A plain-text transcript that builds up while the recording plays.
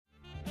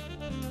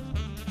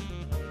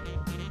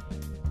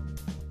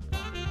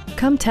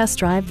Come test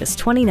drive this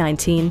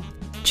 2019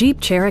 Jeep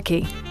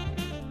Cherokee.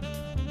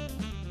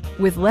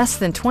 With less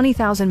than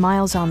 20,000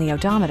 miles on the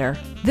odometer,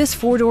 this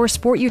four-door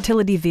sport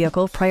utility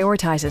vehicle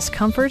prioritizes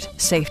comfort,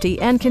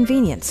 safety, and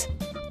convenience.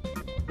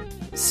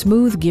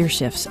 Smooth gear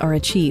shifts are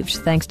achieved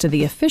thanks to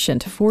the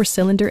efficient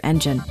four-cylinder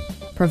engine,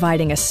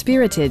 providing a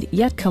spirited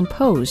yet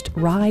composed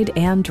ride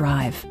and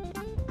drive.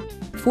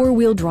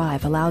 Four-wheel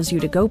drive allows you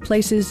to go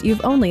places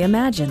you've only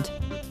imagined.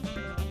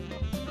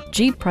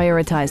 Jeep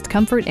prioritized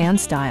comfort and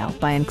style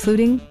by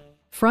including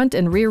front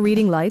and rear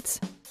reading lights,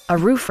 a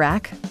roof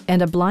rack,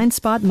 and a blind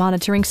spot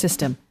monitoring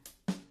system.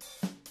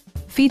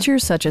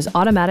 Features such as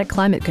automatic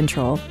climate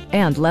control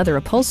and leather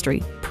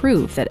upholstery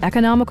prove that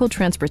economical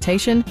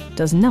transportation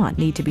does not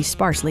need to be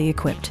sparsely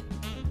equipped.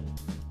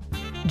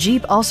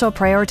 Jeep also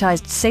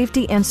prioritized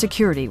safety and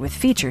security with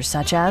features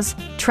such as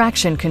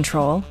traction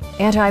control,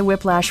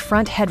 anti-whiplash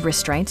front head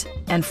restraints,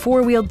 and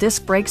four-wheel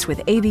disc brakes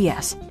with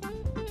ABS.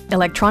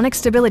 Electronic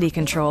stability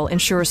control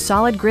ensures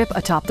solid grip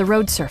atop the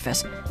road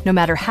surface, no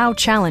matter how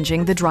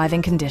challenging the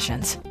driving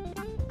conditions.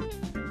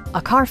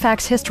 A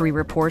Carfax history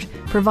report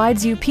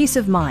provides you peace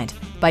of mind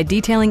by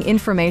detailing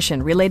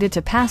information related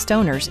to past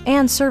owners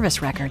and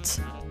service records.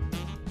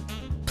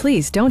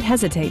 Please don't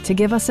hesitate to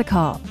give us a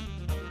call.